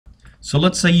So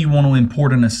let's say you want to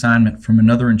import an assignment from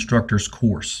another instructor's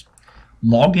course.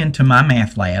 Log into my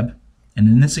math lab, and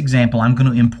in this example I'm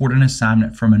going to import an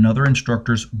assignment from another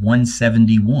instructor's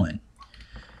 171.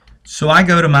 So I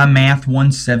go to my Math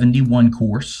 171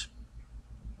 course,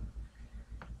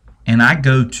 and I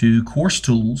go to Course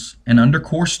Tools, and under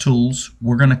Course Tools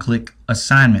we're going to click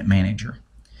Assignment Manager.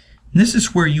 And this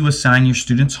is where you assign your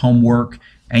students' homework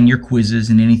and your quizzes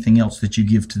and anything else that you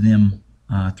give to them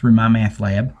through my math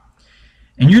lab.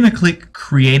 And you're going to click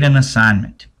Create an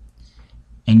Assignment.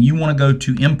 And you want to go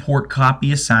to Import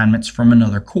Copy Assignments from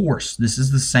another course. This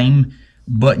is the same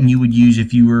button you would use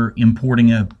if you were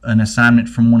importing an assignment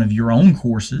from one of your own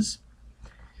courses.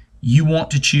 You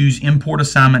want to choose Import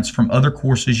Assignments from other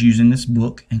courses using this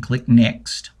book and click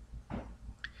Next.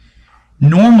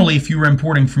 Normally, if you were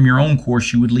importing from your own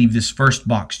course, you would leave this first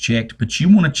box checked, but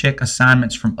you want to check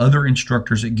Assignments from other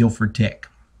instructors at Guilford Tech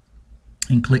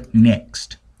and click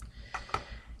Next.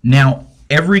 Now,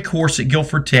 every course at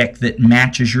Guilford Tech that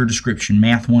matches your description,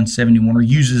 Math 171, or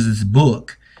uses this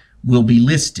book, will be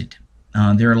listed.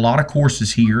 There are a lot of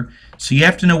courses here, so you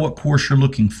have to know what course you're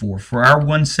looking for. For our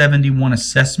 171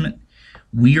 assessment,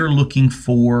 we are looking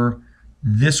for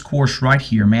this course right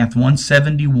here, Math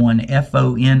 171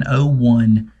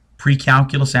 FON01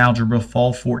 Pre-Calculus Algebra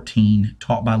Fall 14,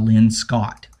 taught by Lynn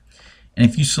Scott. And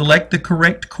if you select the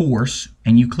correct course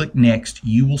and you click Next,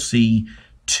 you will see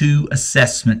two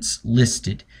assessments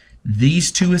listed.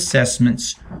 These two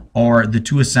assessments are the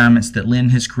two assignments that Lynn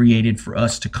has created for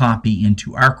us to copy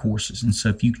into our courses. And so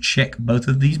if you check both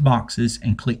of these boxes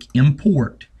and click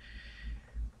Import,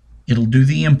 it'll do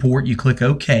the import. You click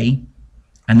OK,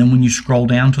 and then when you scroll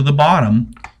down to the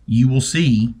bottom, you will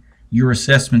see your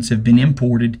assessments have been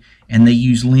imported, and they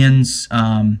use Lynn's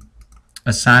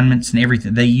assignments and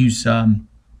everything. They use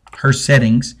her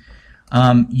settings.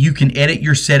 You can edit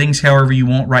your settings however you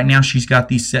want. Right now she's got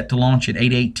these set to launch at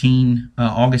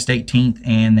August 18th,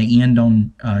 and they end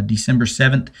on December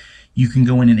 7th. You can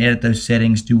go in and edit those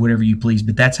settings, do whatever you please,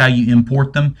 but that's how you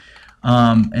import them.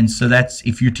 And so that's,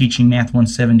 if you're teaching Math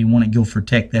 171 at Guilford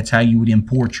Tech, that's how you would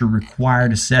import your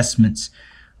required assessments.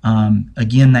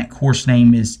 Again, that course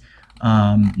name is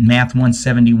Math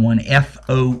 171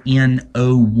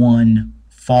 FON01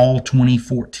 Fall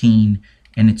 2014,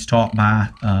 and it's taught by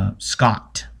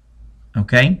Scott.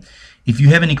 Okay? If you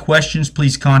have any questions,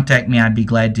 please contact me. I'd be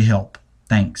glad to help.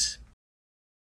 Thanks.